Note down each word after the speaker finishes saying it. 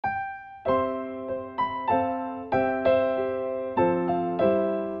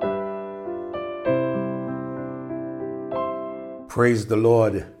Praise the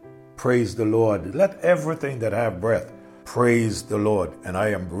Lord. Praise the Lord. Let everything that have breath praise the Lord. And I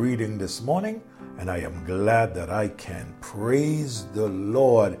am breathing this morning, and I am glad that I can praise the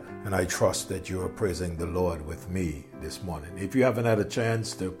Lord. And I trust that you are praising the Lord with me this morning. If you haven't had a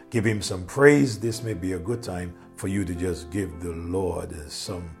chance to give him some praise, this may be a good time for you to just give the Lord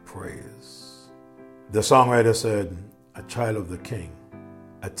some praise. The songwriter said, a child of the king,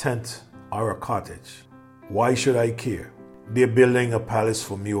 a tent or a cottage, why should I care? They're building a palace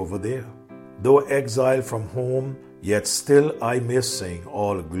for me over there. Though exiled from home, yet still I may sing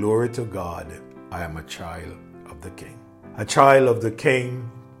all glory to God. I am a child of the king. A child of the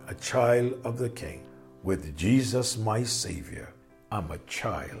king, a child of the king. With Jesus my Savior, I'm a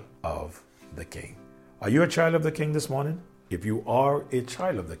child of the king. Are you a child of the king this morning? If you are a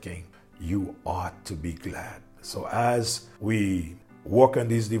child of the king, you ought to be glad. So as we work on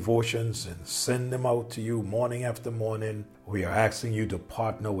these devotions and send them out to you morning after morning, we are asking you to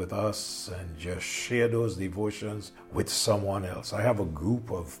partner with us and just share those devotions with someone else. I have a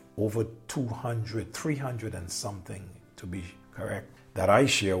group of over 200, 300 and something to be correct, that I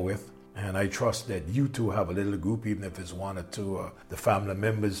share with. And I trust that you too have a little group, even if it's one or two of the family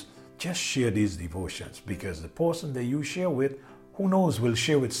members. Just share these devotions, because the person that you share with, who knows, will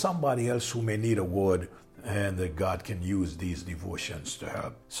share with somebody else who may need a word, and that God can use these devotions to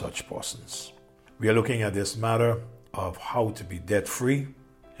help such persons. We are looking at this matter of how to be debt-free,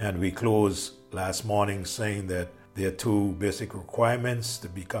 and we closed last morning saying that there are two basic requirements to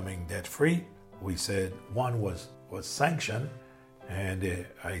becoming debt-free. We said one was sanction, and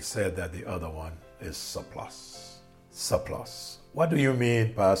I said that the other one is surplus. Surplus. What do you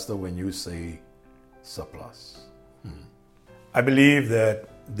mean, Pastor, when you say surplus? I believe that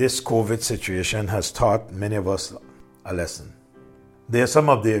this COVID situation has taught many of us a lesson. There are some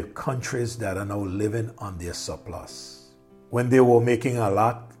of the countries that are now living on their surplus. When they were making a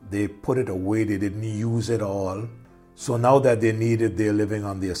lot, they put it away, they didn't use it all. So now that they need it, they're living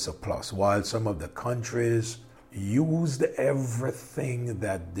on their surplus. While some of the countries used everything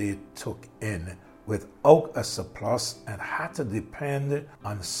that they took in without a surplus and had to depend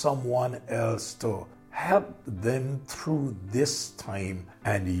on someone else to help them through this time.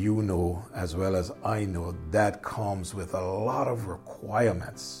 And you know, as well as I know, that comes with a lot of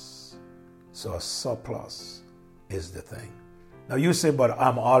requirements. So a surplus is the thing. Now you say, but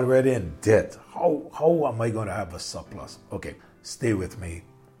I'm already in debt. How am I going to have a surplus? Okay, stay with me.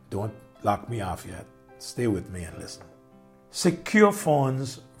 Don't lock me off yet. Stay with me and listen. Secure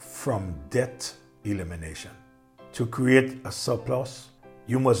funds from debt elimination. To create a surplus,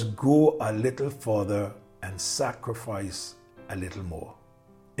 you must go a little further and sacrifice a little more.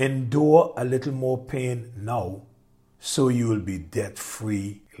 Endure a little more pain now, so you will be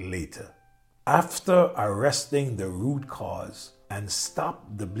debt-free later. After arresting the root cause and stop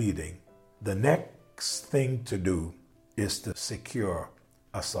the bleeding, the next thing to do is to secure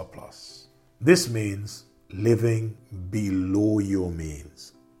a surplus. This means living below your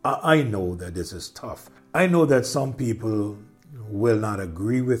means. I know that this is tough. I know that some people will not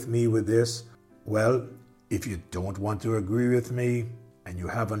agree with me with this. Well, if you don't want to agree with me and you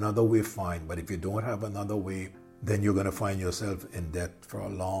have another way, fine. But if you don't have another way, then you're going to find yourself in debt for a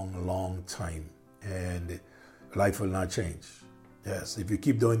long, long time. And life will not change. Yes, if you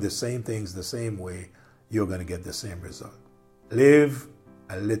keep doing the same things the same way, you're going to get the same result. Live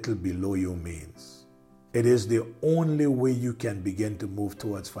a little below your means. It is the only way you can begin to move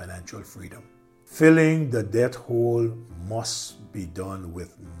towards financial freedom. Filling the debt hole must be done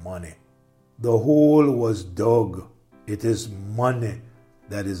with money. The hole was dug. It is money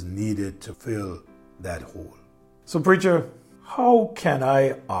that is needed to fill that hole. So, preacher, how can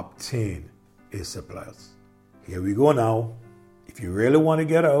I obtain a surplus? Here we go now. If you really want to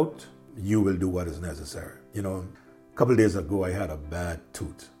get out, you will do what is necessary. You know, a couple of days ago, I had a bad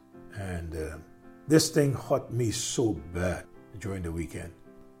tooth. And this thing hurt me so bad during the weekend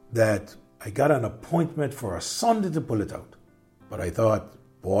that I got an appointment for a Sunday to pull it out. But I thought,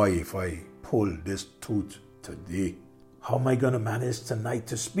 boy, if I pull this tooth today, how am I going to manage tonight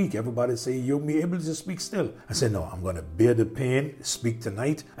to speak? Everybody say, you'll be able to speak still. I said, no, I'm going to bear the pain, speak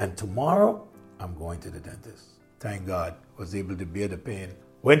tonight, and tomorrow I'm going to the dentist. Thank God, I was able to bear the pain.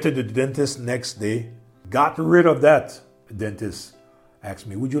 Went to the dentist next day, got rid of that. The dentist asked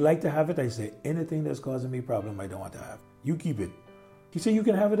me, would you like to have it? I said, anything that's causing me problem, I don't want to have. You keep it. He said, you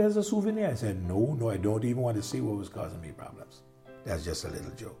can have it as a souvenir. I said, no, I don't even want to see what was causing me problems. That's just a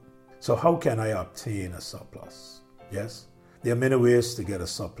little joke. So how can I obtain a surplus? Yes, there are many ways to get a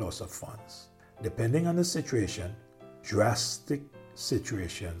surplus of funds. Depending on the situation, drastic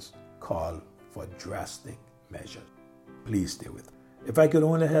situations call for drastic measures. please stay with me. If I could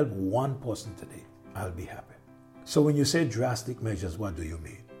only help one person today, I'll be happy. So when you say drastic measures, what do you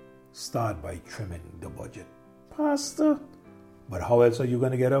mean? Start by trimming the budget. Pastor, but how else are you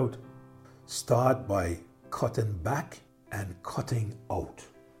going to get out? Start by cutting back and cutting out.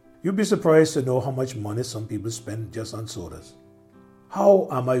 You'd be surprised to know how much money some people spend just on sodas. How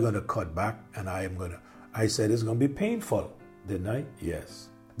am I going to cut back? And I said it's going to be painful, didn't I? Yes.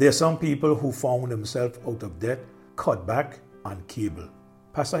 There are some people who found themselves out of debt, cut back on cable.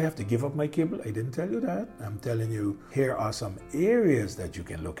 Pastor, I have to give up my cable? I didn't tell you that. I'm telling you, here are some areas that you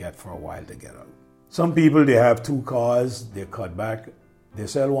can look at for a while to get out. Some people, they have 2 cars, they cut back, they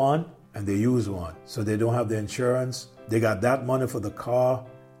sell one and they use one. So they don't have the insurance. They got that money for the car.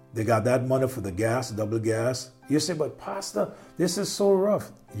 They got that money for the gas, double gas. You say, but Pastor, this is so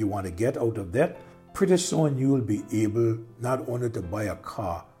rough. You want to get out of debt? Pretty soon you will be able not only to buy a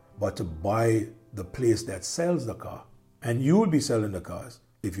car, but to buy the place that sells the car. And you will be selling the cars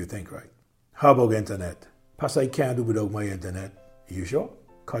if you think right. How about internet? Pastor, I can't do without my internet. You sure?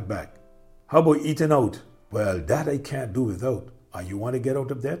 Cut back. How about eating out? Well, that I can't do without. You want to get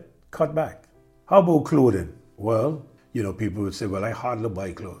out of debt? Cut back. How about clothing? Well, people would say, well, I hardly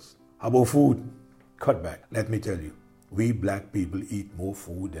buy clothes. How about food? Cut back. Let me tell you, we black people eat more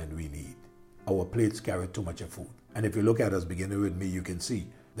food than we need. Our plates carry too much of food. And if you look at us, beginning with me, you can see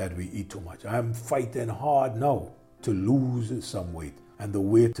that we eat too much. I'm fighting hard now to lose some weight. And the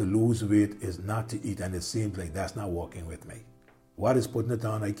way to lose weight is not to eat. And it seems like that's not working with me. What is putting it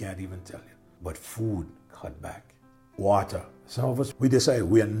on, I can't even tell you. But food, cut back. Water. Some of us, we decide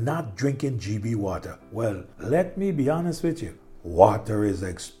we are not drinking GB water. Well, let me be honest with you. Water is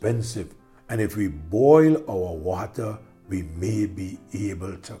expensive. And if we boil our water, we may be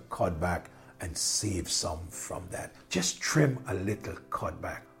able to cut back and save some from that. Just trim a little, cut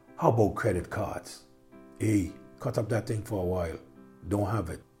back. How about credit cards? Hey, cut up that thing for a while. Don't have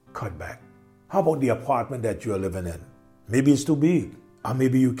it. Cut back. How about the apartment that you're living in? Maybe it's too big, or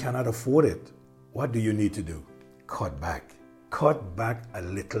maybe you cannot afford it. What do you need to do? Cut back. Cut back a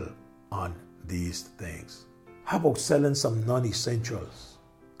little on these things. How about selling some non-essentials?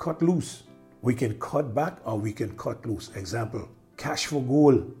 Cut loose. We can cut back or we can cut loose. Example, cash for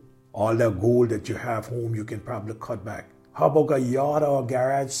gold. All that gold that you have home, you can probably cut back. How about a yard or a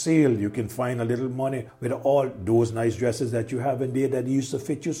garage sale? You can find a little money with all those nice dresses that you have in there that used to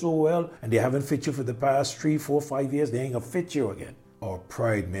fit you so well, and they haven't fit you for the past 3, 4, 5 years. They ain't gonna fit you again. Our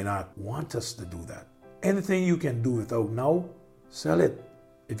pride may not want us to do that. Anything you can do without now, sell it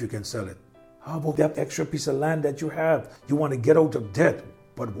if you can sell it. How about that extra piece of land that you have? You want to get out of debt,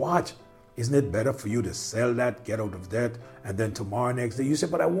 but watch. Isn't it better for you to sell that, get out of debt, and then tomorrow, next day, you say,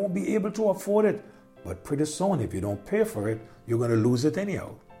 but I won't be able to afford it. But pretty soon, if you don't pay for it, you're going to lose it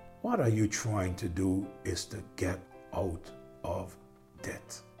anyhow. What are you trying to do is to get out of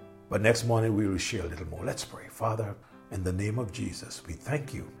debt. But next morning, we will share a little more. Let's pray. Father, in the name of Jesus, we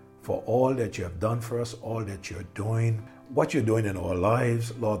thank you for all that you have done for us, all that you're doing, what you're doing in our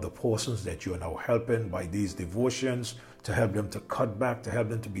lives, Lord, the persons that you are now helping by these devotions to help them to cut back, to help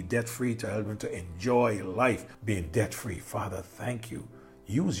them to be debt-free, to help them to enjoy life being debt-free. Father, thank you.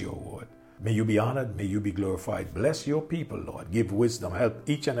 Use your word. May you be honored. May you be glorified. Bless your people, Lord. Give wisdom. Help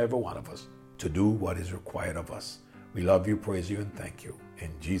each and every one of us to do what is required of us. We love you, praise you, and thank you. In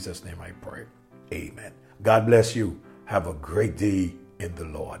Jesus' name I pray. Amen. God bless you. Have a great day in the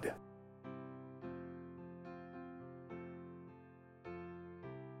Lord.